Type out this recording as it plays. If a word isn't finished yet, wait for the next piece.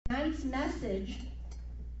tonight's message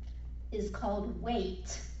is called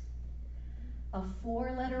Wait, a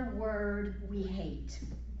 4-letter word we hate.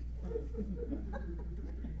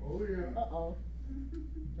 Oh, yeah. Uh-oh.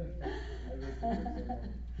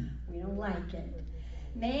 We don't like it.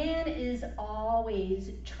 Man is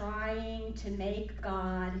always trying to make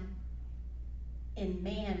God in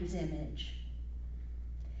man's image.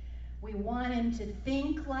 We want him to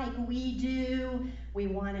think like we do. We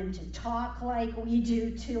want him to talk like we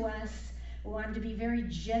do to us. We want him to be very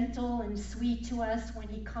gentle and sweet to us when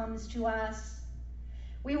he comes to us.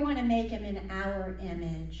 We want to make him in our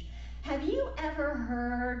image. Have you ever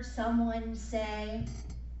heard someone say,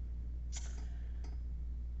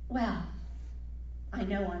 well, I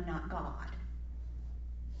know I'm not God,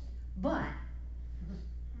 but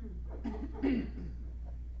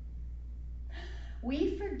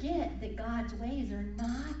we forget that God's ways are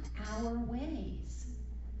not our ways.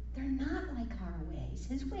 They're not like our ways.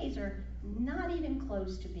 His ways are not even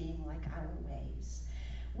close to being like our ways.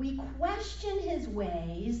 We question his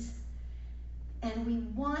ways, and we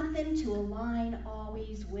want them to align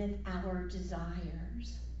always with our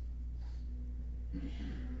desires.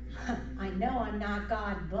 I know I'm not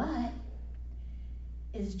God, but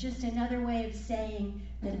is just another way of saying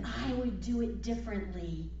that I would do it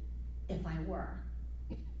differently if I were.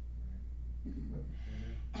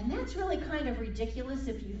 And that's really kind of ridiculous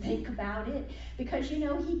if you think about it, because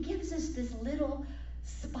he gives us this little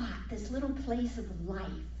spot, this little place of life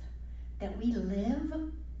that we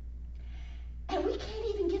live, and we can't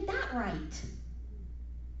even get that right.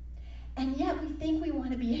 And yet we think we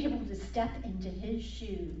want to be able to step into his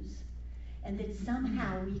shoes, and that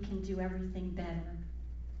somehow we can do everything better.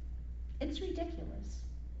 It's ridiculous.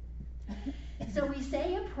 So we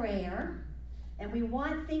say a prayer, and we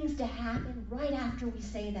want things to happen right after we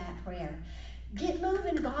say that prayer. Get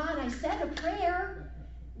moving, God. I said a prayer.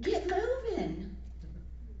 Get moving.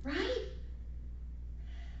 Right?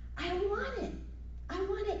 I want it. I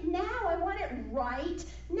want it now. I want it right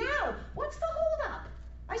now. What's the holdup?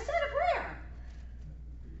 I said a prayer.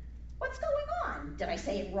 What's going on? Did I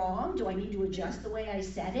say it wrong? Do I need to adjust the way I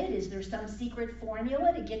said it? Is there some secret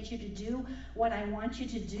formula to get you to do what I want you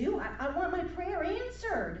to do? I want my prayer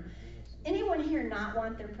answered. Anyone here not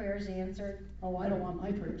want their prayers answered? Oh, I don't want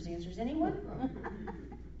my prayers answered. Anyone?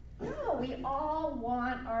 No, we all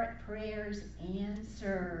want our prayers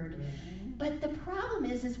answered. But the problem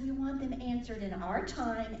is we want them answered in our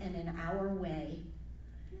time and in our way.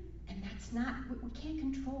 And that's not, we can't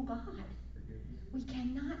control God. We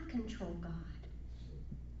cannot control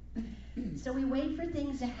God. So we wait for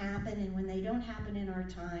things to happen, and when they don't happen in our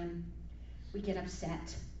time, we get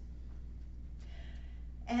upset.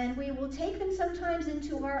 And we will take them sometimes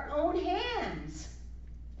into our own hands.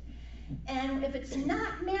 And if it's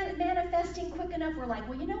not manifesting quick enough, we're like,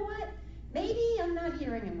 well, you know what? Maybe I'm not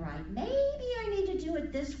hearing him right. Maybe I need to do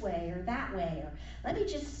it this way or that way. Or let me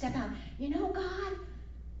just step out. God,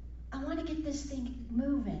 I want to get this thing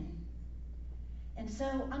moving. And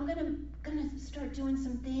so I'm gonna start doing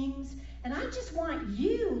some things. And I just want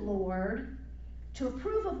you, Lord, to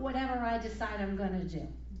approve of whatever I decide I'm going to do.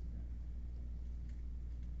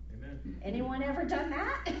 Amen. Anyone ever done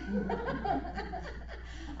that?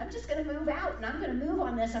 I'm just going to move out, and I'm going to move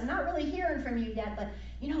on this. I'm not really hearing from you yet, but,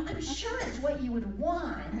 I'm sure it's what you would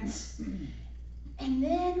want. And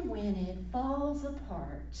then when it falls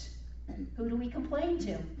apart, who do we complain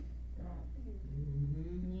to?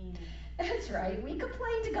 That's right, we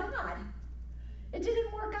complain to God. It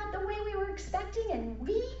didn't work out the way we were expecting, and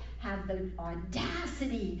we have the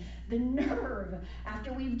audacity, the nerve,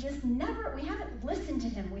 after we haven't listened to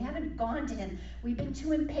him, we haven't gone to him, we've been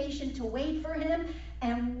too impatient to wait for him,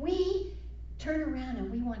 and we turn around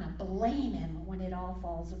and we want to blame him when it all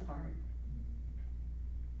falls apart.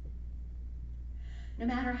 No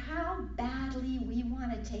matter how badly we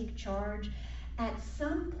want to take charge, at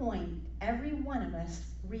some point, every one of us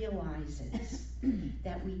realizes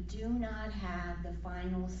that we do not have the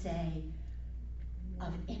final say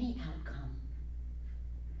of any outcome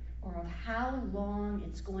or of how long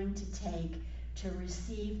it's going to take to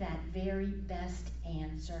receive that very best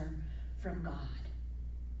answer from God.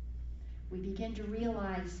 We begin to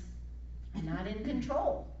realize I'm not in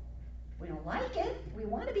control. We don't like it. We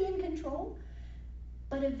want to be in control.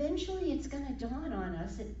 But eventually it's going to dawn on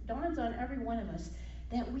us, it dawns on every one of us,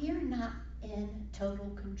 that we are not in total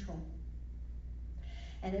control.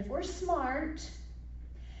 And if we're smart,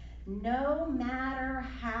 no matter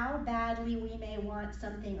how badly we may want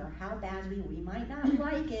something or how badly we might not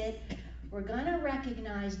like it, we're going to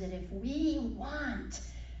recognize that if we want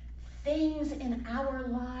things in our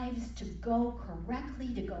lives to go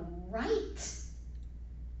correctly, to go right,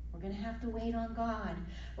 we're We're going to have to wait on God.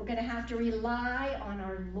 We're going to have to rely on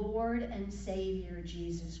our Lord and Savior,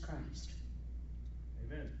 Jesus Christ.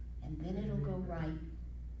 Amen. And then it'll go right.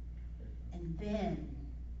 And then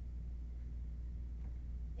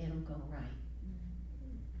it'll go right.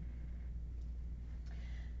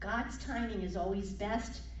 God's timing is always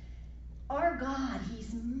best. Our God,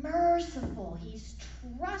 He's merciful. He's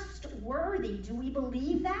trustworthy. Do we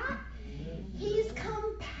believe that? He's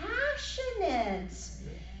compassionate.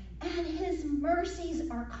 And His mercies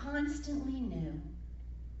are constantly new.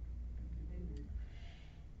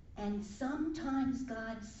 And sometimes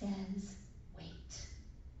God says, wait.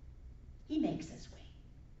 He makes us wait.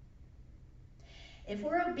 If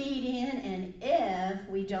we're obedient and if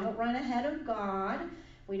we don't run ahead of God,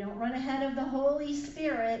 we don't run ahead of the Holy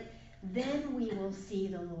Spirit, then we will see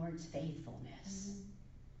the Lord's faithfulness.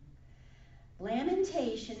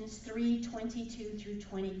 Lamentations 3:22 through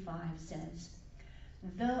 25 says,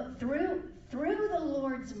 through the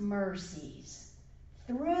Lord's mercies,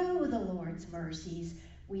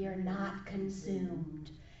 we are not consumed,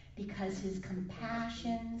 because His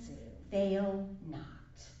compassions fail not.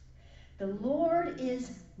 The Lord is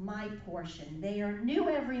my portion. They are new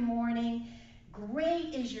every morning.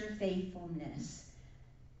 Great is your faithfulness.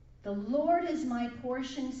 The Lord is my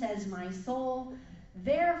portion, says my soul.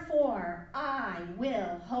 Therefore, I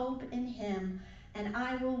will hope in Him, and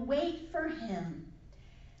I will wait for Him.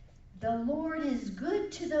 The Lord is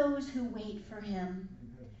good to those who wait for Him.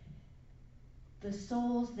 The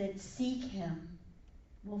souls that seek Him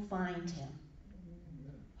will find Him.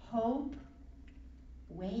 Hope,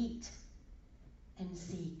 wait, and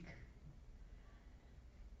seek.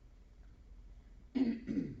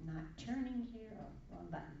 Not turning here. Oh, wrong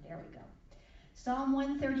button. There we go. Psalm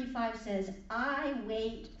 135 says, I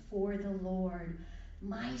wait for the Lord.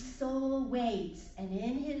 My soul waits, and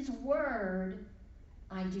in His word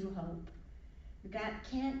I do hope. God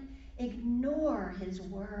can't ignore His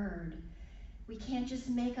word. We can't just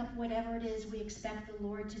make up whatever it is we expect the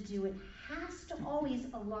Lord to do. It has to always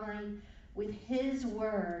align with His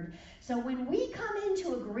word. So when we come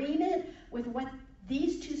into agreement with what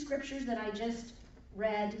these two scriptures that I just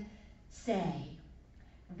read say,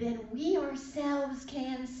 then we ourselves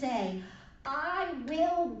can say, I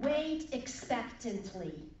will wait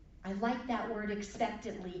expectantly. I like that word,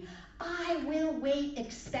 expectantly. I will wait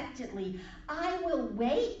expectantly. I will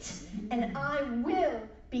wait, and I will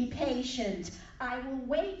be patient. I will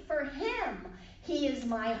wait for Him. He is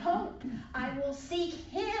my hope. I will seek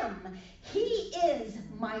Him. He is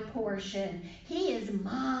my portion. He is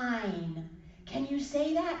mine. Can you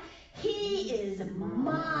say that? He is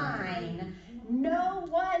mine. No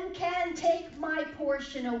one can take my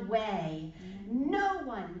portion away. No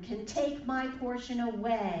one can take my portion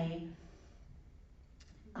away.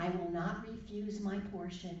 I will not refuse my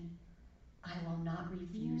portion. I will not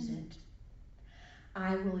refuse it.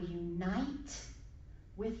 I will unite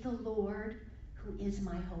with the Lord, who is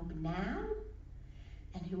my hope now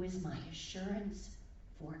and who is my assurance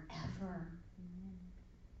forever.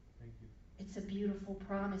 Thank you. It's a beautiful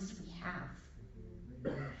promise we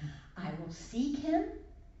have. I will seek Him.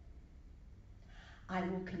 I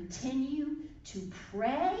will continue to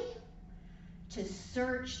pray, to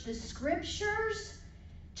search the scriptures,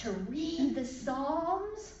 to read the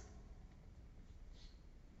Psalms,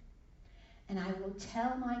 and I will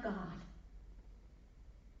tell my God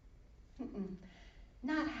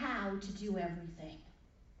not how to do everything.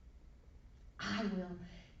 I will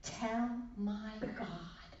tell my God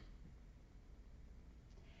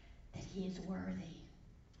that He is worthy,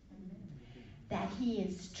 that He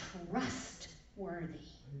is trustworthy,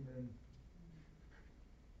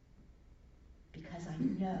 because I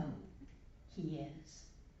know He is.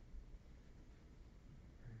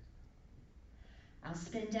 I'll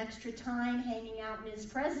spend extra time hanging out in His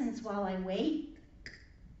presence while I wait.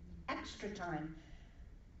 Extra time.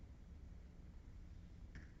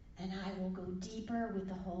 And I will go deeper with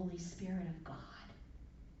the Holy Spirit of God.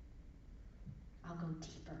 I'll go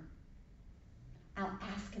deeper. I'll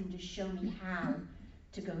ask Him to show me how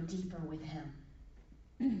to go deeper with Him.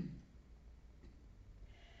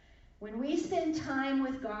 When we spend time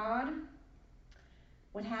with God,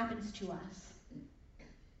 what happens to us?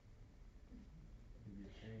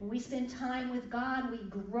 When we spend time with God, we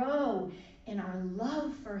grow in our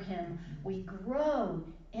love for Him. We grow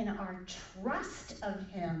in our trust of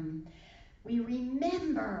Him. We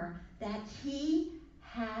remember that He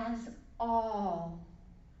has all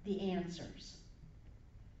the answers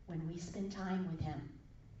when we spend time with Him.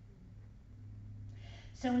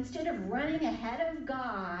 So instead of running ahead of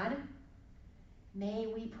God, may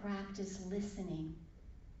we practice listening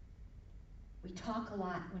We talk a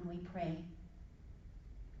lot when we pray.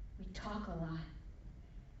 We talk a lot.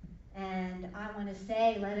 And I want to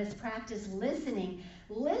say, let us practice listening.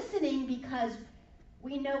 Listening because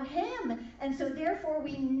we know him. And so therefore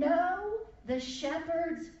we know the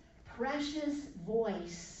shepherd's precious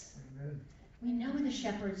voice. Amen. We know the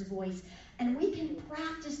shepherd's voice. And we can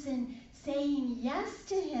practice in saying yes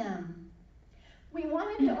to him. We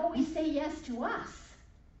want him to always say yes to us.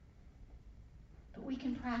 But we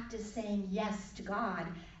can practice saying yes to God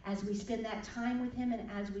as we spend that time with him and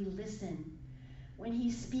as we listen. When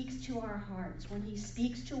he speaks to our hearts, when he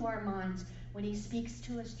speaks to our minds, when he speaks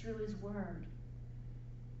to us through his word.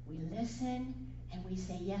 We listen and we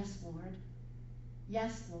say, yes, Lord.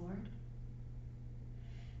 Yes, Lord.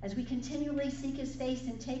 As we continually seek his face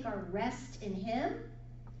and take our rest in him,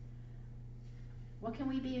 what can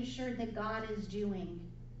we be assured that God is doing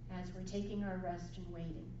as we're taking our rest and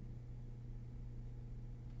waiting?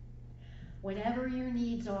 Whatever your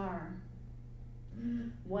needs are,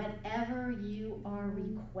 whatever you are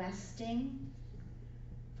requesting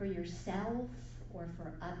for yourself or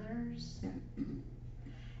for others,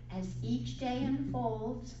 as each day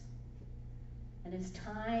unfolds and as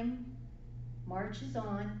time marches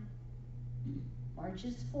on,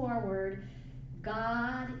 marches forward,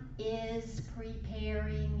 God is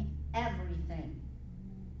preparing everything.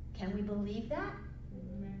 Can we believe that?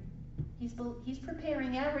 He's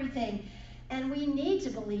preparing everything. And we need to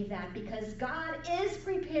believe that because God is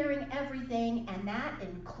preparing everything, and that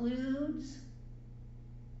includes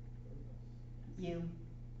you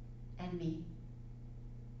and me.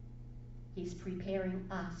 He's preparing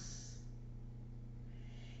us.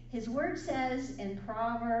 His word says in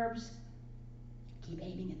Proverbs, keep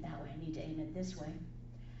aiming it that way, I need to aim it this way.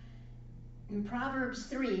 In Proverbs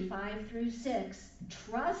 3, 5 through 6,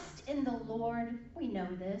 trust in the Lord, we know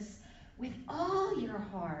this, with all your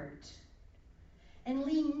heart. And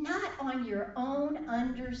lean not on your own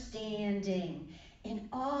understanding. In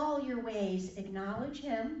all your ways acknowledge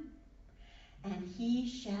him, and he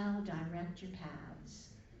shall direct your paths.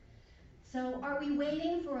 So are we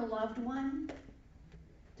waiting for a loved one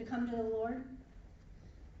to come to the Lord?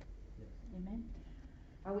 Amen.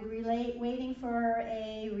 Are we waiting for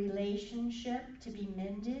a relationship to be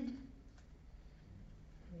mended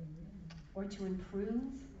or to improve?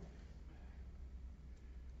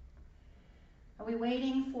 Are we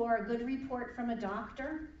waiting for a good report from a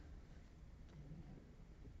doctor?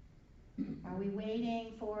 Are we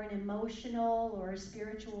waiting for an emotional or a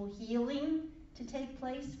spiritual healing to take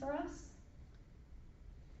place for us?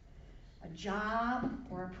 A job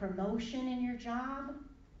or a promotion in your job?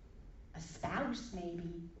 A spouse,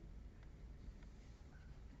 maybe?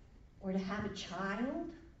 Or to have a child?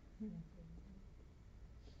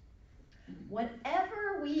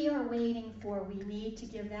 Whatever we are waiting for, we need to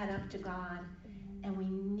give that up to God. And we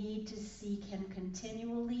need to seek him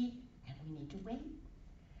continually, and we need to wait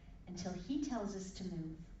until he tells us to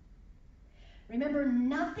move. Remember,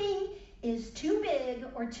 nothing is too big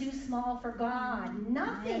or too small for God.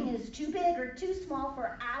 Nothing is too big or too small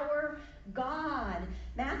for our God.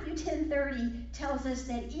 Matthew 10:30 tells us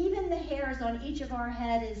that even the hairs on each of our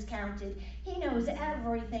head is counted. He knows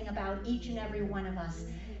everything about each and every one of us.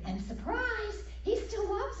 And surprise, he still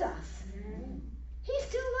loves us. He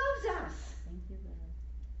still loves us.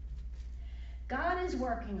 God is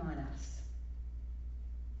working on us.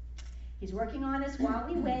 He's working on us while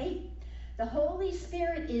we wait. The Holy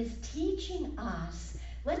Spirit is teaching us.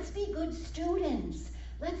 Let's be good students.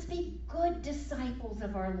 Let's be good disciples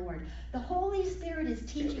of our Lord. The Holy Spirit is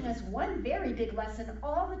teaching us one very big lesson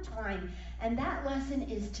all the time, and that lesson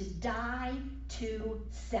is to die to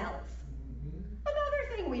self.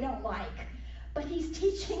 Another thing we don't like, but he's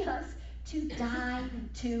teaching us to die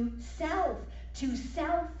to self. To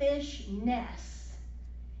selfishness.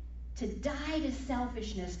 To die to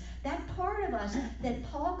selfishness. That part of us that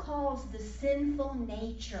Paul calls the sinful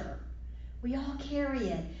nature. We all carry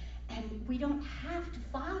it, and we don't have to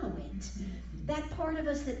follow it. That part of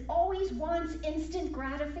us that always wants instant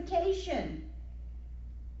gratification.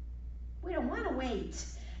 We don't want to wait.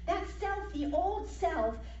 That self, the old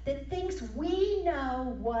self that thinks we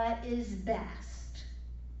know what is best.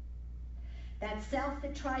 That self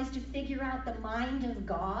that tries to figure out the mind of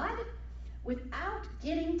God without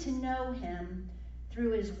getting to know him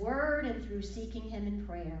through his word and through seeking him in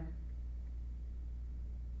prayer.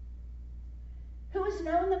 Who has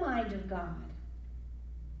known the mind of God?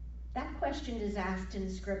 That question is asked in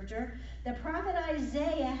Scripture. The prophet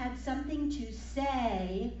Isaiah had something to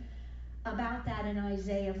say about that in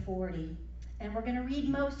Isaiah 40. And we're going to read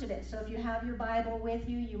most of it. So if you have your Bible with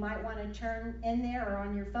you, you might want to turn in there or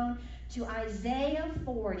on your phone to Isaiah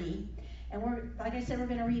 40. And like I said, we're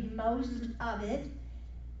going to read most of it.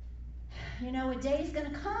 You know, a day is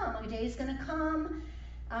going to come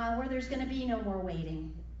where there's going to be no more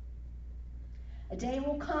waiting. A day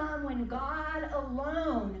will come when God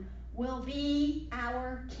alone will be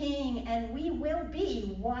our King, and we will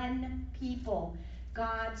be one people,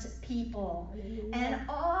 God's people. And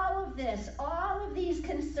all of these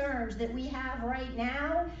concerns that we have right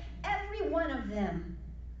now, every one of them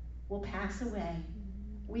will pass away.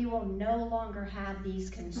 We will no longer have these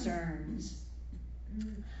concerns.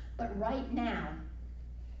 But right now,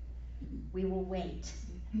 we will wait.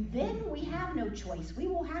 Then we have no choice. We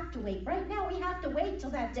will have to wait. Right now, we have to wait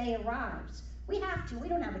till that day arrives. We have to. We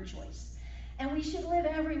don't have a choice. And we should live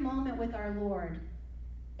every moment with our Lord,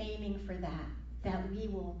 aiming for that we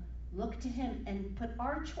will look to him and put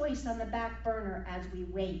our choice on the back burner as we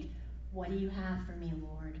wait. What do you have for me,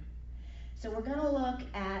 Lord? So we're going to look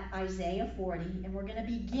at Isaiah 40, and we're going to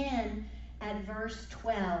begin at verse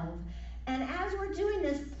 12. And as we're doing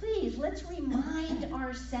this, please, let's remind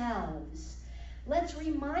ourselves. Let's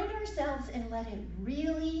remind ourselves and let it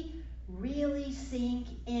really, really sink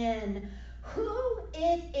in who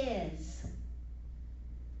it is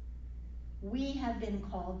we have been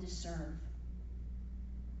called to serve.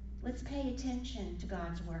 Let's pay attention to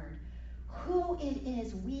God's word. Who it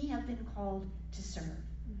is we have been called to serve.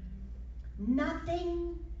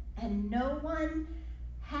 Nothing and no one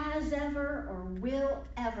has ever or will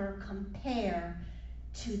ever compare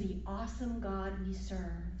to the awesome God we serve.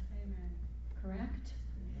 Amen. Correct?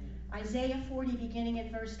 Isaiah 40, beginning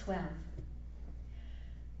at verse 12.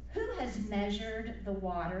 Who has measured the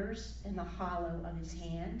waters in the hollow of his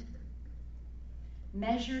hand?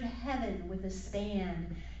 Measured heaven with a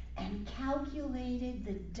span and calculated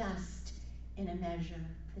the dust in a measure,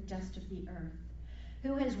 the dust of the earth?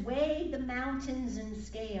 Who has weighed the mountains in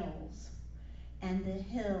scales and the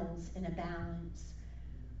hills in a balance?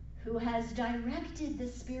 Who has directed the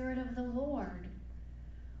Spirit of the Lord,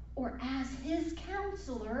 or as his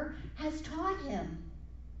counselor has taught him?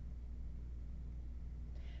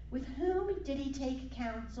 With whom did he take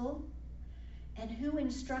counsel, and who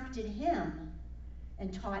instructed him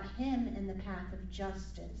and taught him in the path of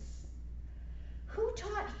justice? Who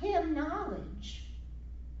taught him knowledge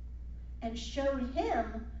and showed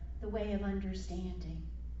him the way of understanding?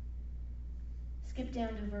 Skip down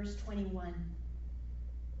to verse 21.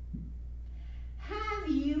 Have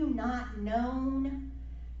you not known?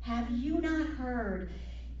 Have you not heard?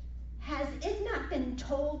 Has it not been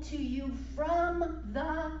told to you from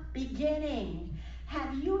the beginning?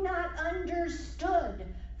 Have you not understood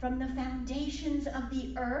from the foundations of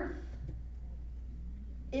the earth?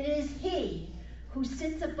 It is he who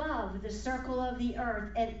sits above the circle of the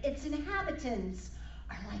earth, and its inhabitants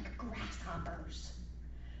are like grasshoppers.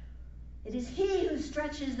 It is he who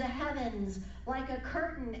stretches the heavens like a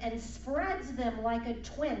curtain and spreads them like a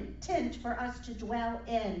tent for us to dwell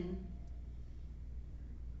in.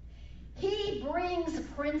 He brings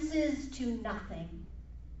princes to nothing.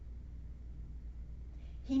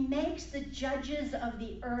 He makes the judges of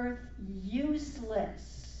the earth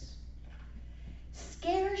useless.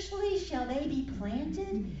 Scarcely shall they be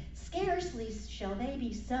planted, scarcely shall they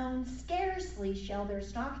be sown, scarcely shall their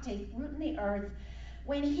stock take root in the earth,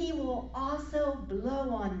 when he will also blow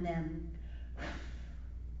on them,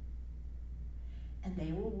 and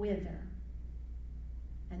they will wither,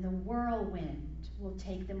 and the whirlwind will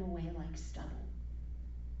take them away like stubble.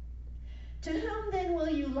 To whom then will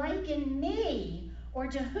you liken me, or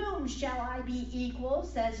to whom shall I be equal,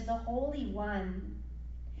 says the Holy One.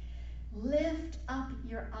 Lift up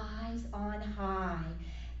your eyes on high,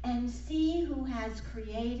 and see who has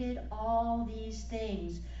created all these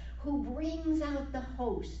things, who brings out the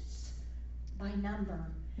hosts by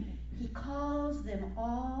number. He calls them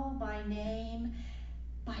all by name,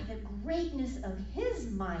 by the greatness of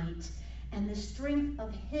his might and the strength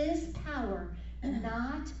of his power.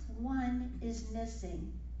 Not one is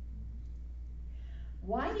missing.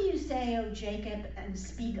 Why do you say, O Jacob, and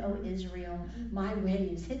speak, O Israel, my way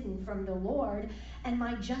is hidden from the Lord, and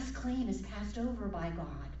my just claim is passed over by God?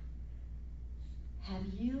 Have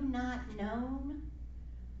you not known?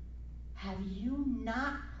 Have you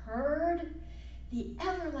not heard? The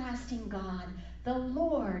everlasting God, the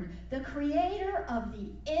Lord, the creator of the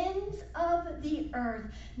ends of the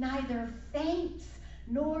earth, neither faints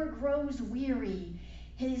nor grows weary.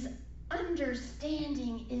 His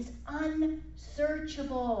understanding is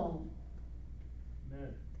unsearchable.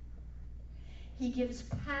 Amen. He gives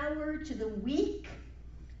power to the weak,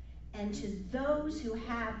 and to those who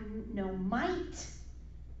have no might,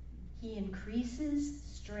 he increases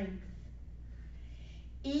strength.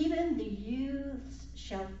 Even the youths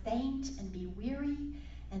shall faint and be weary,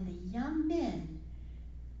 and the young men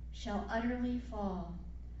shall utterly fall.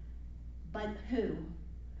 But who?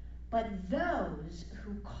 But those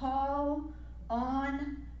who call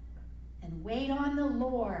on and wait on the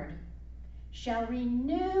Lord shall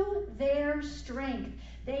renew their strength.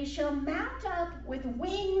 They shall mount up with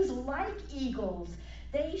wings like eagles.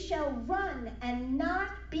 They shall run and not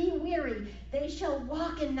be weary. They shall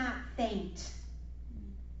walk and not faint.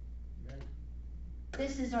 Amen.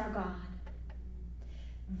 This is our God.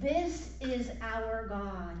 This is our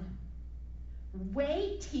God.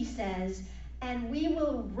 Wait, he says, and we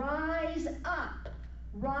will rise up,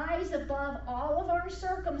 rise above all of our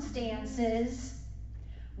circumstances.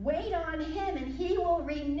 Wait on him, and he will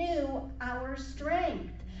renew our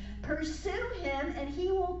strength. Pursue him, and he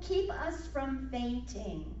will keep us from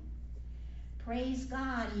fainting. Praise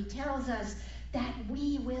God. He tells us that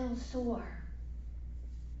we will soar.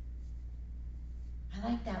 I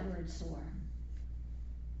like that word, soar.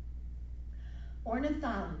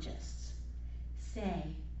 Ornithologists say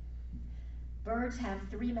birds have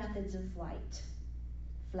 3 methods of flight: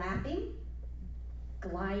 flapping,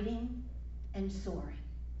 gliding, and soaring.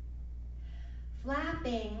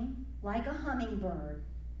 Flapping, like a hummingbird,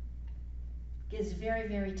 is very,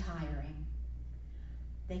 very tiring.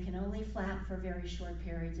 They can only flap for very short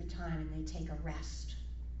periods of time, and they take a rest.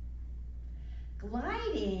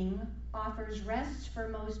 Gliding offers rest for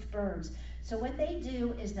most birds. So what they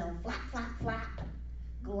do is they'll flap, flap, flap,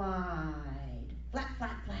 glide, flap,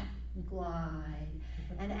 flap, flap, glide.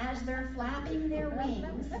 And as they're flapping their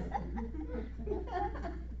wings,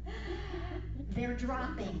 they're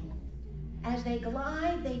dropping. As they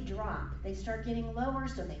glide, they drop. They start getting lower,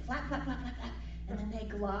 so they flap, flap, flap, flap, flap, and then they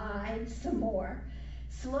glide some more.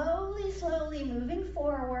 Slowly, slowly moving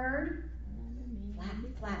forward, flap,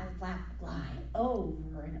 flap, flap, glide,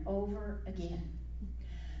 over and over again.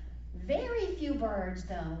 Very few birds,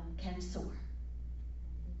 though, can soar.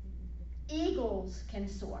 Eagles can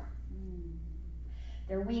soar.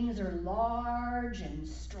 Their wings are large and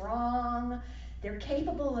strong. They're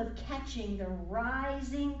capable of catching the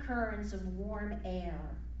rising currents of warm air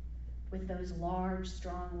with those large,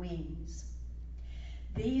 strong wings.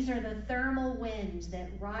 These are the thermal winds that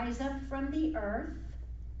rise up from the earth,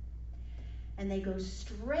 and they go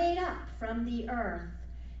straight up from the earth.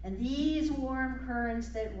 And these warm currents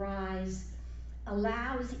that rise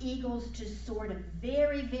allows eagles to soar to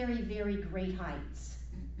very, very, very great heights.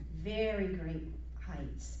 Very great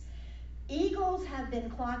heights. Eagles have been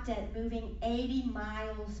clocked at moving 80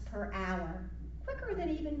 miles per hour, quicker than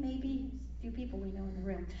even maybe a few people we know in the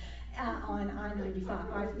room, on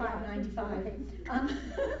I-95, 595.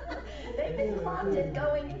 They've been clocked at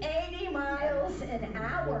going 80 miles an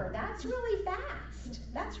hour. That's really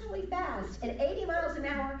fast. That's really fast. At 80 miles an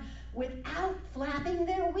hour without flapping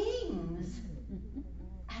their wings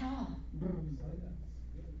at all.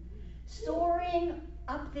 Soaring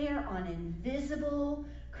up there on invisible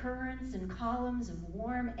currents and columns of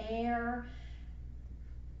warm air.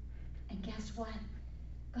 And guess what?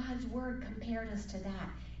 God's word compared us to that.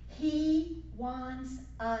 He wants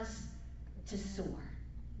us to soar.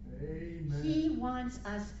 Amen. He wants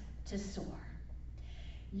us to soar.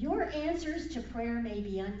 Your answers to prayer may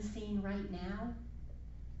be unseen right now,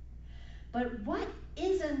 but what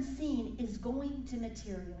is unseen is going to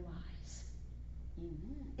materialize.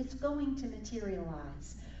 It's going to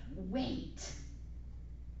materialize. Wait.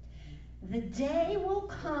 The day will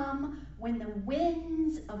come when the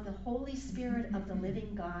winds of the Holy Spirit of the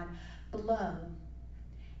living God blow,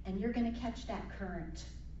 and you're going to catch that current.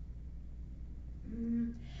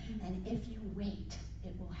 And if you wait,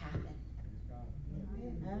 it will happen.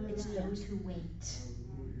 It's those who wait.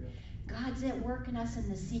 God's at work in us in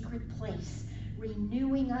the secret place,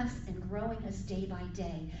 renewing us and growing us day by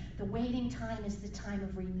day. The waiting time is the time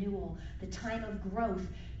of renewal, the time of growth.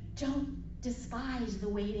 Don't despise the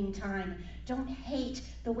waiting time. Don't hate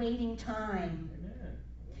the waiting time. Amen.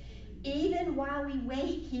 Even while we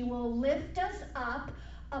wait, he will lift us up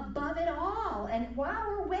above it all. And while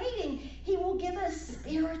we're waiting, he will give us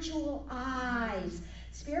spiritual eyes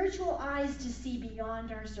to see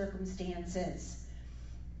beyond our circumstances.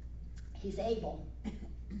 He's able.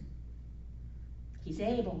 He's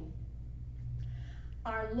able.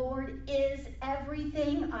 Our Lord is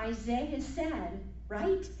everything Isaiah said,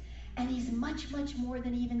 right? And he's much, much more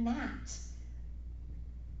than even that.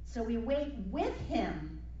 So we wait with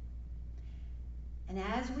him. And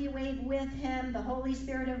as we wait with him, the Holy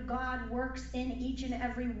Spirit of God works in each and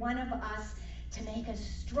every one of us to make us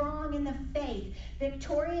strong in the faith,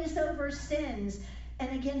 victorious over sins, and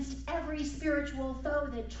against every spiritual foe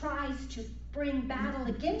that tries to bring battle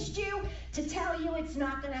against you to tell you it's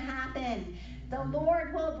not going to happen. The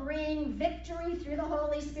Lord will bring victory through the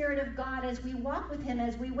Holy Spirit of God as we walk with him,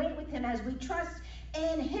 as we wait with him, as we trust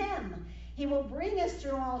in him. He will bring us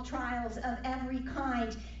through all trials of every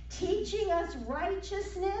kind, teaching us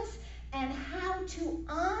righteousness and how to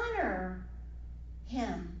honor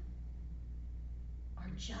him, our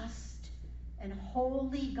just and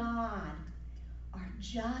holy God. Our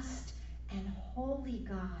just and holy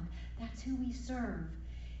God. That's who we serve.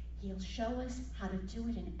 He'll show us how to do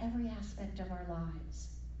it in every aspect of our lives.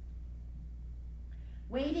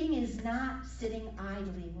 Waiting is not sitting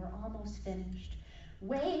idly. We're almost finished.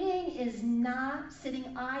 Waiting is not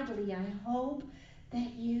sitting idly. I hope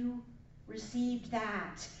that you received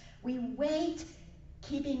that. We wait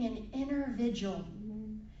keeping an inner vigil.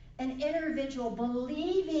 An inner vigil,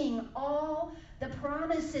 believing all the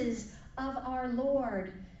promises of our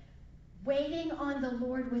Lord. Waiting on the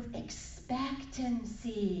Lord with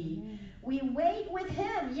expectancy. We wait with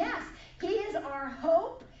him. Yes, he is our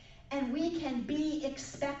hope, and we can be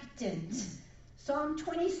expectant. Psalm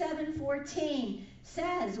 27:14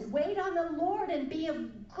 says, wait on the Lord and be of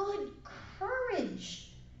good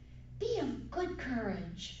courage. Be of good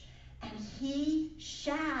courage, and he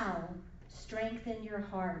shall strengthen your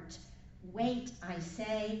heart. Wait, I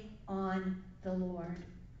say, on the Lord.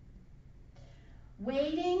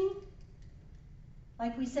 Waiting,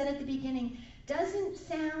 like we said at the beginning, doesn't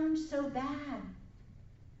sound so bad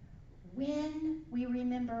when we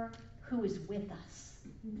remember who is with us.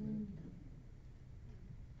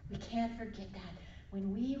 We can't forget that.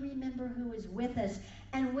 When we remember who is with us,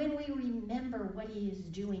 and when we remember what he is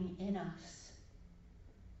doing in us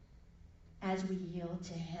as we yield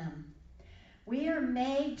to him. We are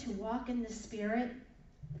made to walk in the Spirit.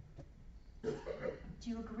 Do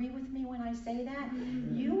you agree with me when I say that?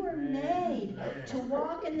 You were made to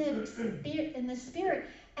walk in the Spirit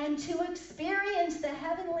and to experience the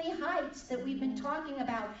heavenly heights that we've been talking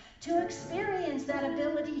about, to experience that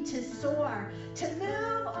ability to soar, to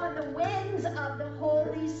move on the winds of the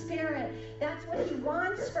Holy Spirit. That's what he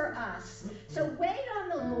wants for us. So wait on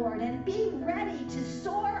the Lord and be ready to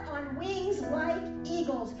soar on wings like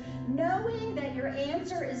eagles, knowing that your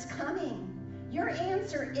answer is coming. Your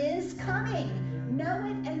answer is coming. Know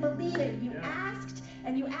it and believe it. You asked,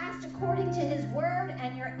 and you asked according to his word,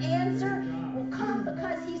 and your answer will come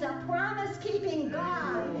because he's a promise-keeping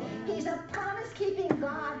God. He's a promise-keeping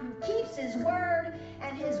God who keeps his word,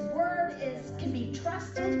 and his word can be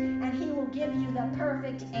trusted, and he will give you the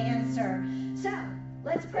perfect answer. So,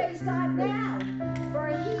 let's praise God now, for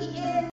he is